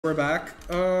We're back.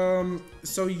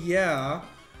 So yeah,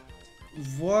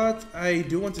 what I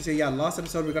do want to say, yeah, last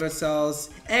episode we got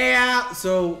ourselves, yeah,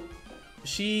 so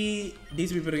she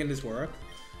needs to be putting in this work.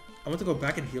 I want to go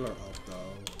back and heal her up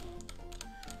though.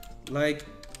 Like,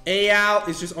 Ao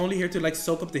is just only here to like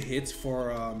soak up the hits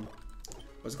for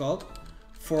what's it called?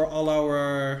 For all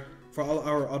our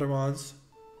other ones.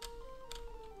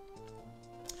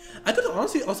 I could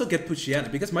honestly also get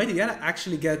Pushiana because my Diana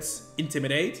actually gets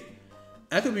Intimidate.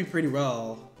 That could be pretty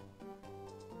well.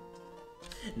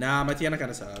 Nah, my Tiana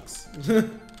kinda sucks. And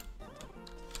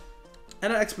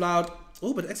an Explode.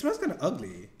 Oh, but Explode's kinda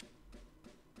ugly.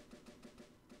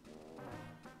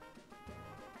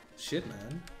 Shit,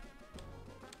 man.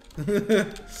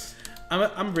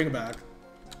 I'm bringing back.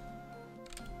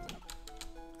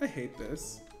 I hate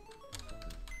this.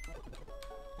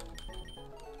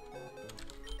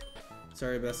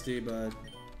 Sorry, bestie, but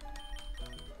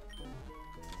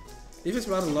leave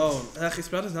Explode alone. Ugh,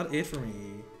 Explode is not it for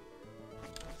me.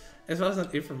 Explode is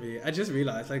not it for me. I just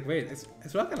realized, like, wait,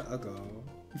 Explode kinda ugly.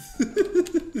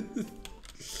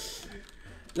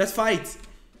 Let's fight.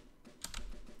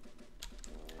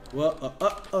 Well,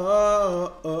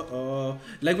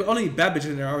 like, we only need bad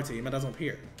bitches in our team, and that's up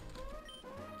here.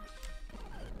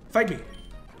 Fight me.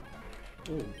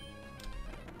 Ooh.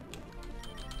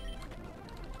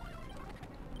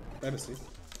 Bye, bestie.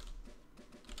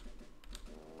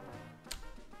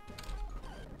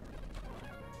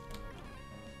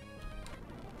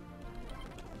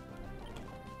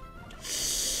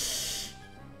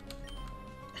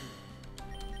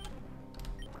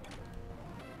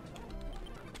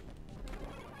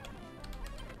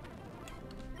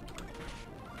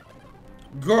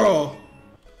 Girl.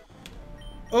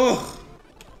 Ugh.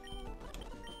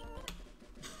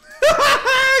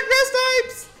 Grass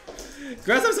types.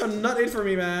 Grass types are not it for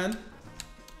me, man.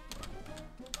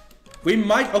 We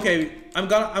might. Okay, I'm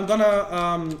gonna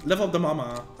level up the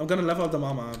mama. I'm gonna level up the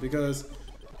mama because.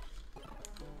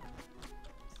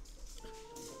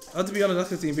 To be on the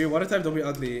Nuzlocke team, be water type, don't be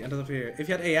ugly, and up here. If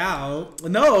you had Ao,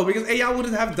 no, because Ao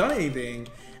wouldn't have done anything.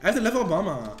 I have to level up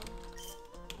mama.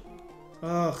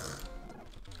 Ugh.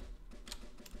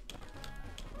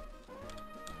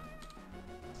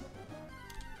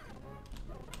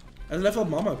 I leveled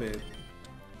mama a bit.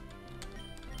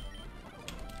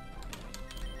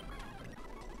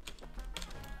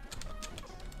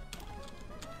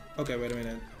 Okay, wait a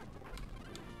minute.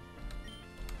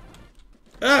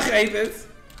 Ugh, I hate this.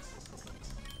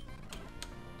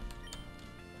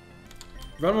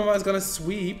 Run mama is gonna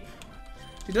sweep.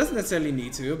 She doesn't necessarily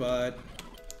need to, but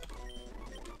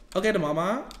okay, the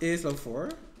mama is level 4.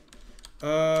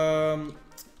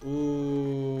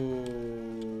 Ooh.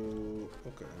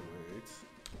 Okay.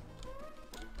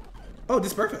 Oh,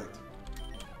 this is perfect.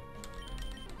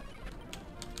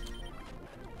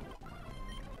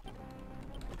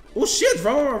 Oh shit,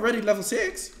 Rama already level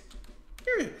 6.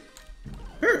 Here.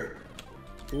 Here.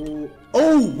 Ooh.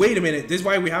 Oh, wait a minute. This is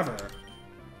why we have her.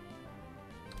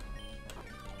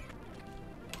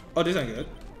 Oh, this ain't good.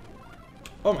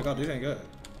 Oh my god, this ain't good.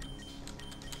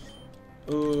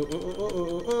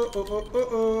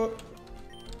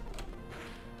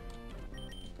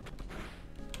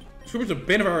 Scooper's a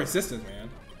bane of our existence, man.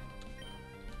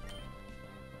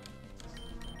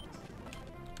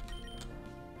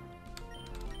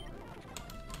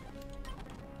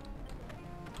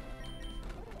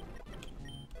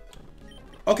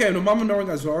 Okay, no Mama knowing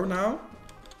Azor now.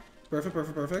 Perfect,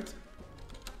 perfect, perfect.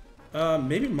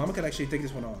 Maybe Mama can actually take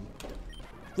this one on.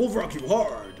 We'll rock you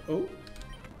hard. Oh.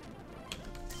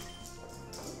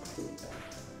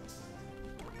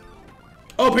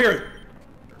 Oh, period.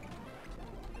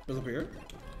 Up here.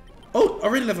 Oh,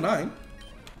 already level 9.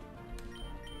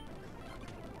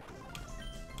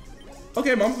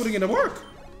 Okay, Mama putting in the work.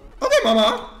 Okay,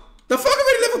 Mama. The fuck,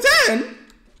 already level 10?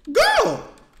 Go!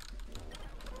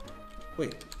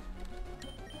 Wait.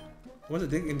 I want to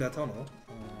dig in that tunnel.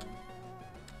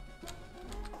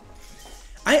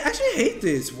 I actually hate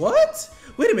this. What?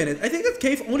 Wait a minute. I think that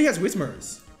cave only has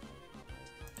Whismers.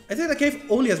 I think that cave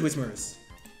only has Whismers.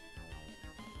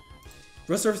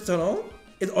 Rust surface tunnel?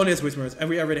 It only has Whismers, and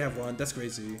we already have one. That's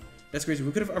crazy. That's crazy.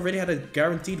 We could have already had a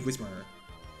guaranteed Whismer.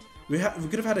 We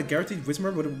could have had a guaranteed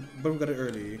Whismer, but we got it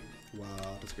early.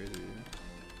 Wow, that's crazy.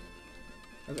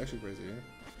 That's actually crazy.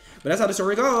 But that's how the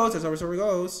story goes. That's how the story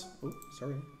goes. Oh,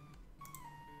 sorry.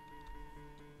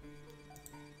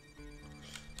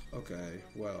 Okay,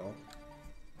 well.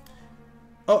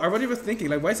 Oh, I already was thinking,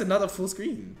 like, why is it not a full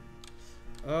screen?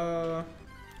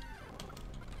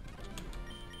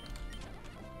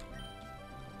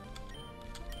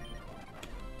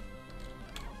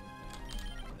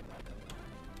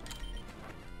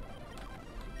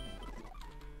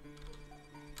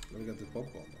 get the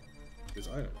Pokeball. This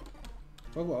item.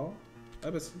 Oh well. I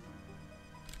bet.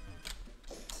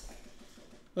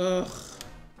 Ugh.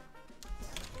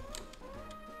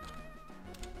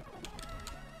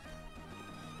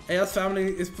 Aya's family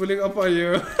is pulling up on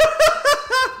you.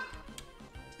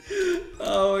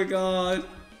 Oh my god.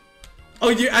 Oh,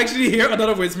 you actually hear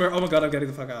another Whismer. Oh my god, I'm getting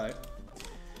the fuck out.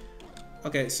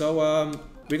 Okay, so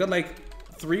we got like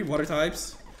 3 water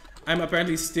types. I'm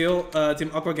apparently still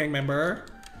Team Aqua Gang member.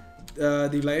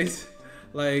 Delayed.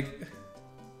 Like.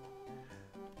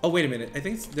 Oh, wait a minute. I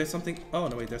think there's something. Oh,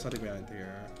 no, wait. There's something behind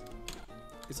here.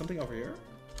 Is something over here?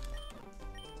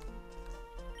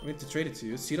 I mean, to trade it to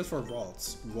you. See, that's for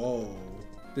rods. Whoa.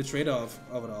 The trade off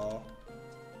of it all.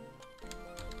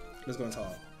 Let's go on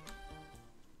top.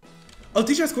 Oh,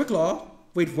 teacher has Quick Law?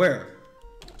 Wait, where?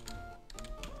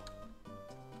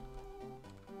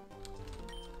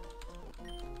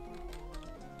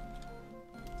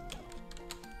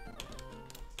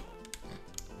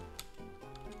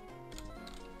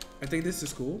 I think this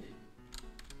is cool.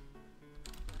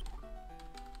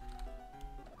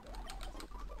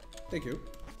 Thank you.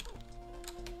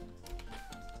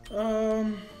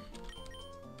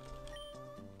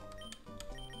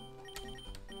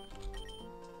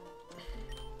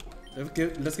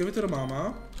 Let's give it to the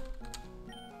mama.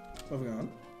 Moving on.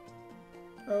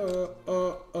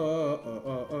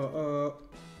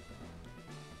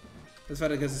 Let's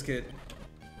fight against this kid.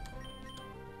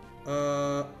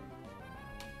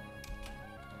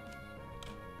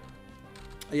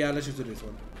 Yeah, let's just do this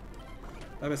one.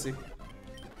 Let me see.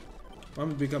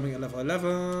 I'm becoming a level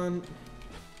 11.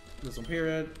 This one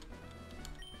period.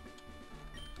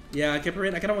 Yeah,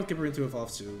 Kipperin. I kind of want Kipperin to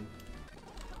evolve soon.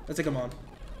 Let's take him on.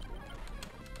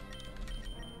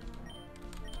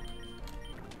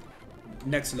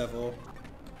 Next level.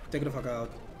 Take it the fuck out.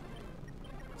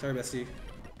 Sorry, bestie.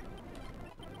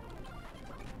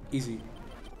 Easy.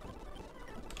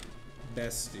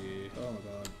 Bestie. Oh my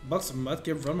god. Bucks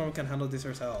Mudkip, Run Mama can handle this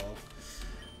herself.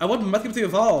 I want Mudkip to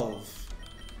evolve.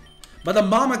 But the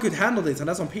Mama could handle this, and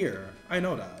that's on Pier. I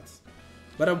know that.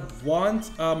 But I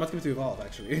want Mudkip to evolve,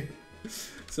 actually.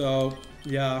 So,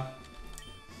 yeah.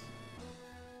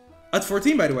 At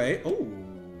 14, by the way. Oh.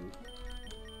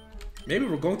 Maybe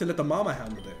we're going to let the Mama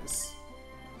handle this.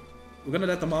 We're gonna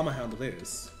let the Mama handle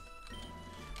this.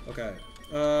 Okay.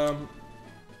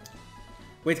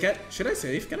 Wait, should I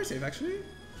save? Can I save, actually?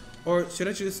 Or should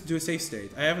I just do a save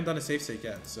state? I haven't done a save state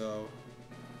yet, so...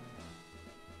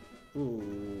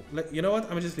 Ooh. You know what? I'm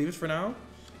gonna just leave it for now.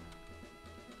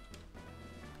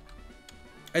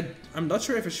 I'm not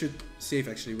sure if I should save,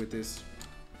 actually, with this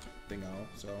thing now,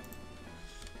 so...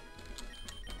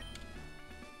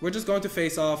 We're just going to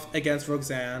face off against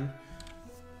Roxanne.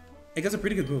 It gets a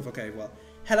pretty good move. Okay, well.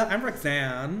 Hello, I'm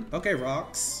Roxanne. Okay,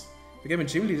 Rox. Became a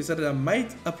gym leader so that I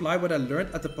might apply what I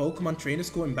learned at the Pokemon Trainer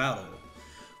School in battle.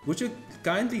 Would you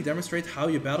kindly demonstrate how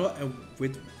you battle and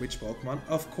with which Pokemon?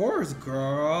 Of course,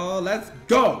 girl. Let's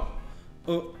go!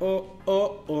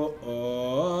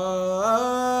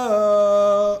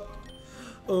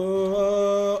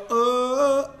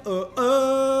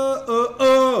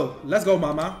 Let's go,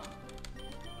 mama.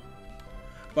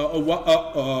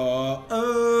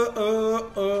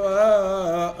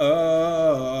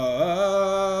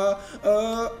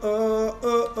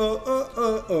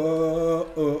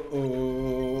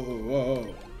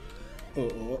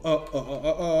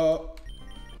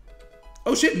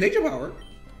 Oh shit, nature power.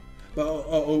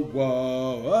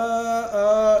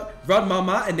 Run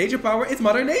mama and nature power, it's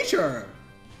mother nature.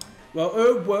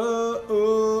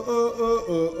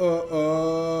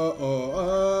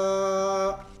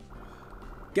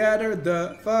 Get her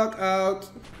the fuck out.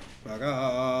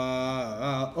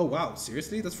 Oh wow,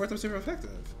 seriously? That's 4 times super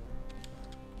effective.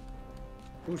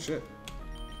 Oh shit.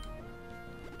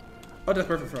 Oh, that's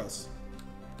perfect for us.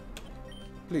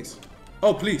 Please.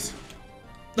 Oh, please.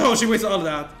 No, she wasted all of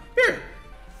that. Here.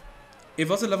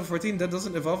 Evolves at level 14, that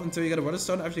doesn't evolve until you get a Water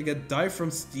Stone after you get dive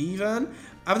from Steven.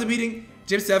 After beating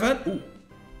Gym 7. Ooh.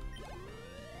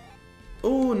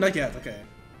 Ooh, not yet. Okay.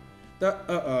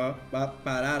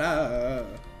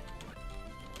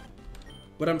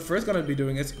 What I'm first gonna be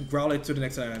doing is growl it to the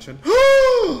next dimension.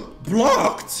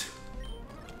 Blocked!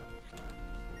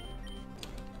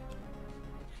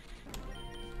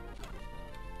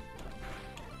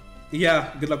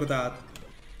 Yeah, good luck with that.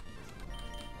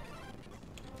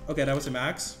 Okay, that was a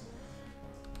max.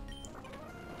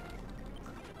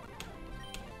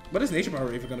 What is nature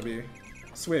power even gonna be?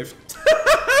 Swift.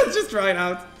 Just try it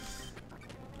out.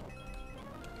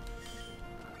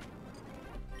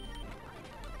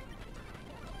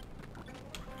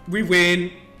 We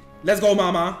win. Let's go,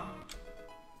 mama.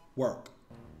 Work.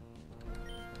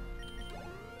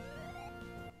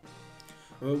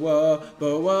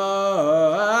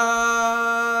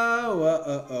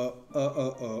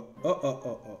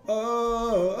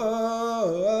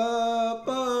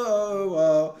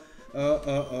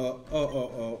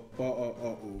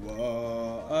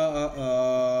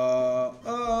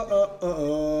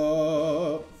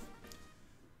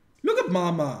 Look at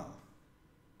Mama.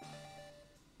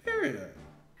 Period.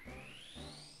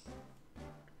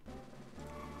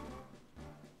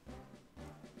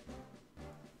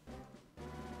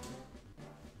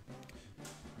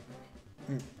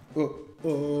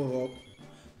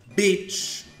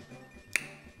 Bitch.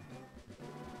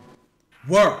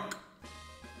 Work.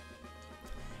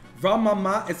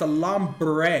 Ramama is a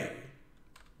lambre.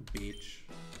 Bitch.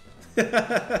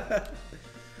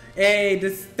 Hey, the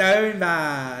stone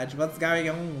badge. What's going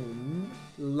on?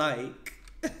 Like.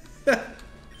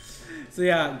 So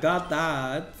yeah, got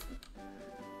that.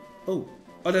 Oh,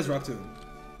 there's Rock Tomb.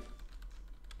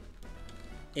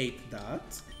 Ate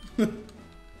that.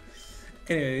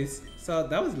 Anyways, so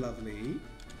that was lovely.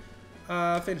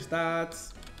 Finish that.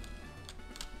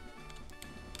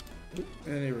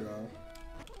 And here we go.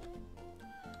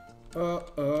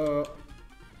 Oh,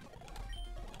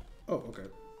 okay.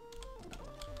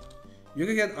 You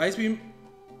can get Ice Beam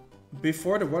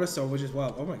before the Water Stone, which is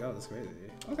wild. Oh my god, that's crazy.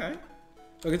 Okay.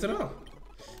 Okay to know.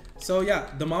 So yeah,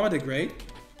 the Mama did great.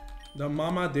 The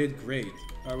Mama did great.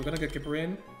 We're gonna get Kipper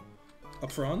in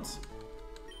up front.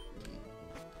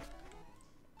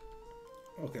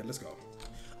 Okay, let's go.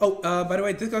 Oh, by the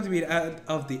way, this is going to be the end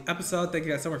of the episode. Thank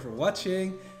you guys so much for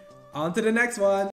watching. On to the next one.